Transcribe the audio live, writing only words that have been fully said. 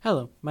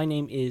Hello, my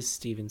name is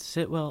Stephen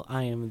Sitwell.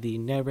 I am the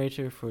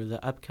narrator for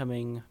the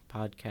upcoming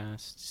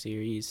podcast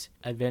series,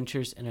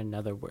 Adventures in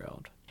Another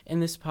World. In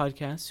this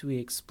podcast, we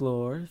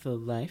explore the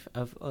life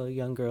of a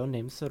young girl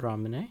named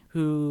Saramane,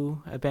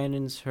 who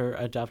abandons her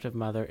adoptive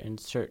mother in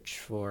search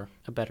for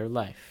a better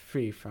life,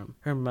 free from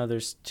her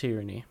mother's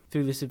tyranny.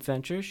 Through this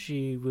adventure,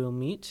 she will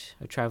meet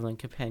a traveling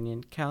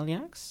companion,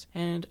 Kalyax,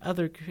 and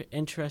other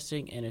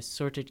interesting and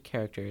assorted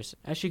characters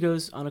as she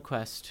goes on a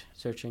quest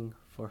searching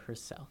for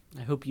herself.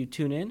 I hope you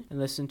tune in and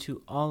listen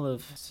to all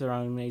of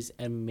Saramane's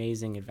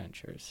amazing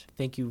adventures.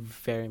 Thank you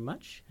very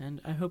much,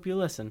 and I hope you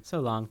listen.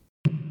 So long.